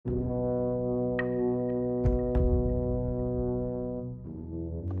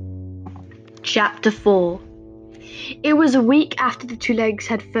Chapter 4. It was a week after the two legs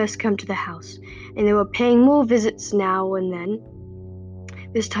had first come to the house, and they were paying more visits now and then.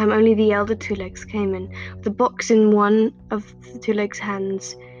 This time only the elder two legs came in, with a box in one of the two legs'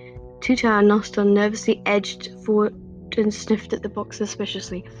 hands. Tuta and Noston nervously edged forward and sniffed at the box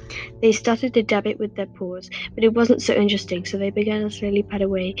suspiciously. They started to dab it with their paws, but it wasn't so interesting, so they began to slowly pad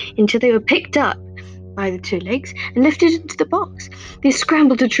away until they were picked up by the two legs and lifted into the box. They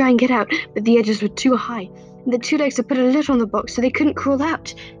scrambled to try and get out, but the edges were too high, and the two legs had put a lid on the box so they couldn't crawl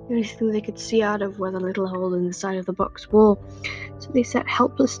out. The only thing they could see out of was a little hole in the side of the box wall. So they sat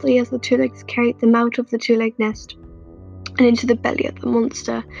helplessly as the two legs carried them out of the two-leg nest and into the belly of the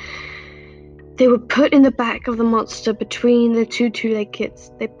monster. They were put in the back of the monster between the two-leg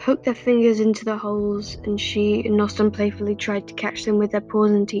kits. They poked their fingers into the holes, and she and Noston playfully tried to catch them with their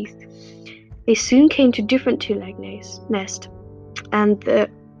paws and teeth. They soon came to a different two-leg nest, and the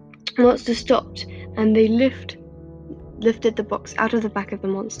monster stopped, and they lifted the box out of the back of the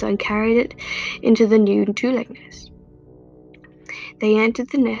monster and carried it into the new two-leg nest. They entered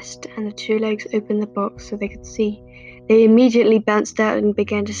the nest, and the two legs opened the box so they could see. They immediately bounced out and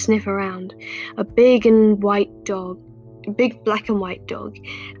began to sniff around. A big black and white dog,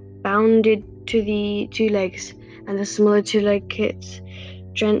 bounded to the two legs, and the smaller two-leg kits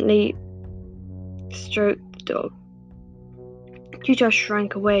gently stroked the dog. Tuta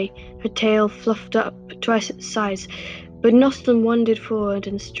shrank away, her tail fluffed up twice its size, but Noston wandered forward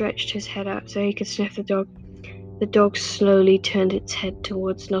and stretched his head out so he could sniff the dog. The dog slowly turned its head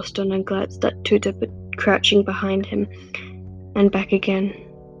towards Noston and glanced at Tuta, but crouching behind him, and back again.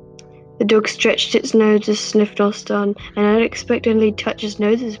 The dog stretched its nose to sniff Noston and unexpectedly touched his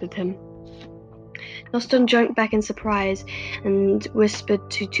noses with him. Noston jumped back in surprise and whispered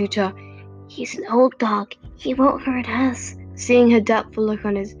to Tuta, "He's an old dog. He won't hurt us." Seeing her doubtful look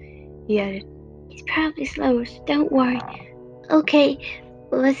on his, he added, "He's probably slower, so don't worry." "Okay,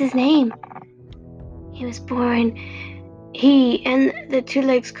 what's his name?" "He was born. He and the two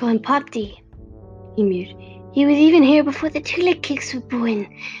legs call him Popty." He mewed. "He was even here before the two-leg kicks were born."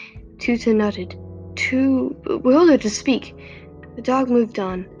 Tuta nodded. Too bewildered to speak, the dog moved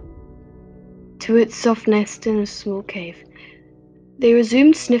on to its soft nest in a small cave. They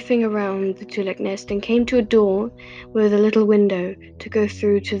resumed sniffing around the two-leg nest and came to a door with a little window to go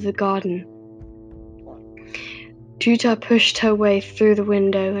through to the garden. Tuta pushed her way through the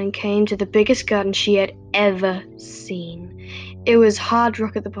window and came to the biggest garden she had ever seen. It was hard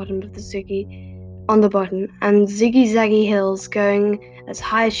rock at the bottom of the and ziggy-zaggy hills going as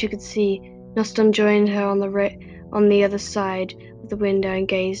high as she could see. Noston joined her on the other side of the window and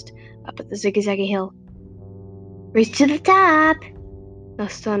gazed up at the ziggy-zaggy hill. "Race to the top!"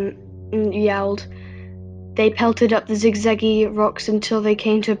 Noston yowled. They pelted up the zigzaggy rocks until they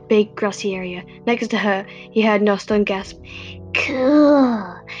came to a big grassy area. Next to her, he heard Noston gasp, "Cool!"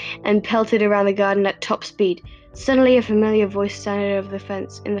 and pelted around the garden at top speed. Suddenly, a familiar voice sounded over the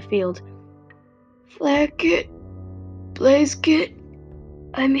fence in the field. "Flarekit, Blazekit,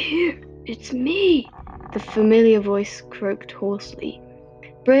 I'm here. It's me." The familiar voice croaked hoarsely.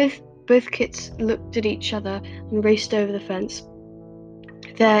 Both kits looked at each other and raced over the fence.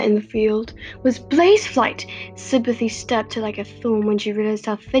 There in the field was Blazeflight. Sympathy stabbed her like a thorn when she realized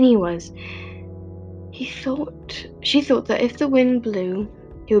how thin he was. She thought that if the wind blew,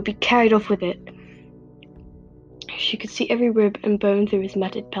 he would be carried off with it. She could see every rib and bone through his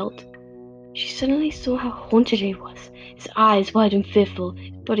matted pelt. She suddenly saw how haunted he was, his eyes wide and fearful,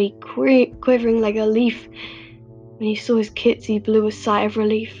 his body quivering like a leaf. When he saw his kits, he blew a sigh of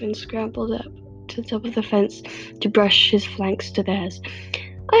relief and scrambled up to the top of the fence to brush his flanks to theirs.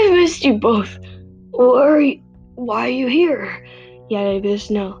 "I've missed you both. Why are you here?" He added with a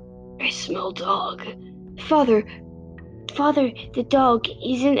snarl. "I smell dog." Father, the dog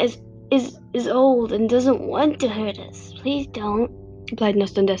isn't is old and doesn't want to hurt us. Please don't," replied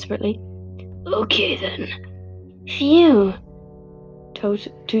Noston desperately. "Okay then." "Phew."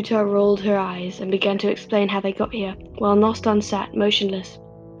 Tuta rolled her eyes and began to explain how they got here, while Noston sat motionless.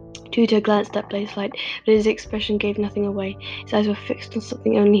 Tuta glanced at Blazeflight, but his expression gave nothing away. His eyes were fixed on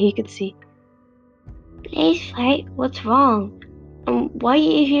something only he could see. "Blazeflight, what's wrong? Why are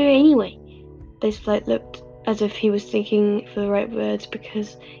you here anyway?" Blazeflight looked as if he was thinking for the right words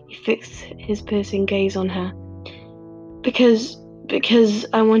because he fixed his piercing gaze on her. Because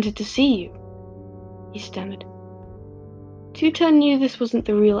I wanted to see you," he stammered. Tuta knew this wasn't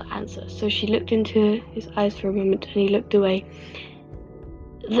the real answer, so she looked into his eyes for a moment and he looked away.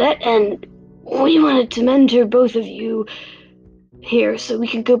 And we wanted to mentor both of you here so we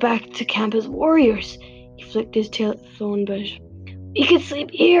could go back to camp as warriors." He flicked his tail at the thorn bush. We could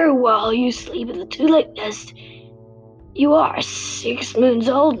sleep here while you sleep in the two-leg nest. You are 6 moons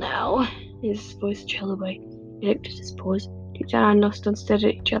old now. His voice trailed away. He looked at his paws. Tuta and Noston stared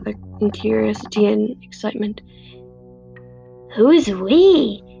at each other in curiosity and excitement. Who is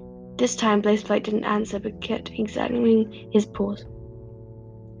we? This time Blazeflight didn't answer but kept examining his paws.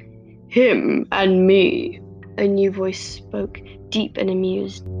 Him and me. A new voice spoke, deep and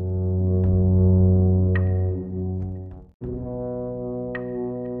amused.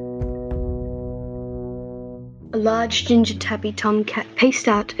 A large ginger tabby tomcat paced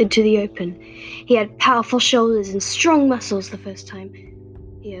out into the open. He had powerful shoulders and strong muscles the first time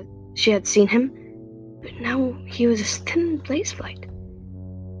she had seen him, but now he was a thin Blazeflight.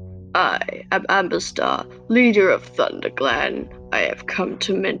 I am Amberstar, leader of Thunder Clan. I have come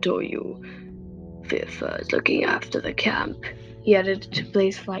to mentor you. Fearfur is looking after the camp, he added to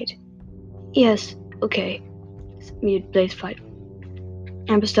Blazeflight. Yes, okay, mewed Blazeflight.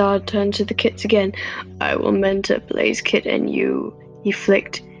 Amberstar turned to the kits again. I will mentor Blazekit and you. He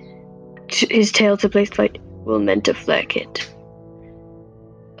flicked his tail to Blazeflight. Will mentor Flarekit.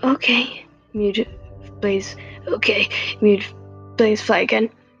 Okay, mewed Blazeflight again.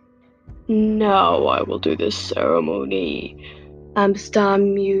 Now I will do the ceremony. Amberstar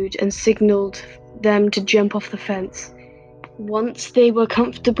mewed and signaled them to jump off the fence. Once they were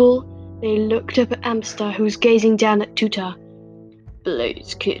comfortable, they looked up at Amberstar, who was gazing down at Tuta.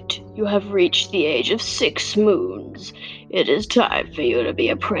 Blazekit, you have reached the age of 6 moons. It is time for you to be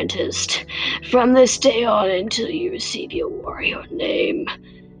apprenticed. From this day on until you receive your warrior name,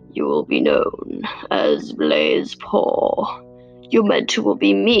 you will be known as Blazepaw. Your mentor will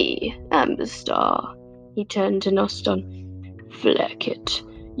be me, Amberstar. He turned to Noston. Flarekit,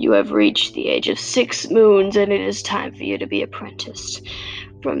 you have reached the age of 6 moons, and it is time for you to be apprenticed.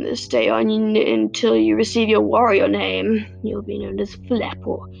 From this day on until you receive your warrior name, you'll be known as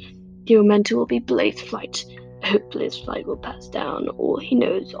Flarepaw. Your mentor will be Blazeflight. I hope Blazeflight will pass down all he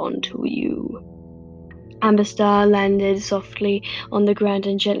knows onto you. Amberstar landed softly on the ground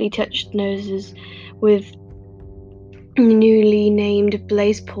and gently touched noses with newly named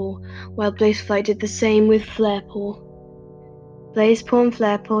Blazepaw, while Blazeflight did the same with Flarepaw. Blazepaw and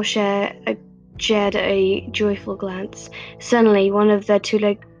Flarepaw shared a joyful glance. Suddenly, one of their two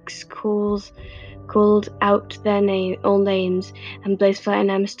legs called out their all names, and Blazeflight and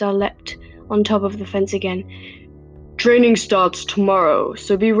Amberstar leapt on top of the fence again. Training starts tomorrow,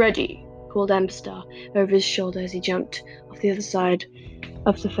 so be ready, called Amberstar over his shoulder as he jumped off the other side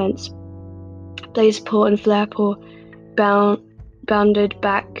of the fence. Blazepaw and Flarepaw bounded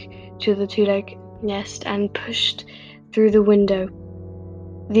back to the two-leg nest and pushed through the window.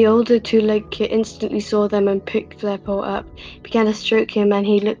 The older two-leg kit instantly saw them and picked Flarepaw up. He began to stroke him, and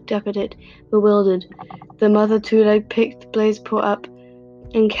he looked up at it, bewildered. The mother two-leg picked Blazepaw up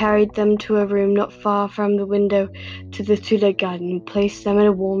and carried them to a room not far from the window to the two-leg garden and placed them in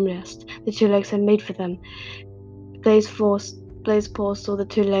a warm nest the two legs had made for them. Blazepaw saw the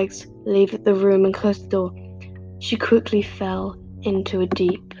two legs leave the room and close the door. She quickly fell into a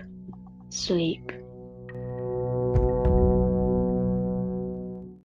deep sleep.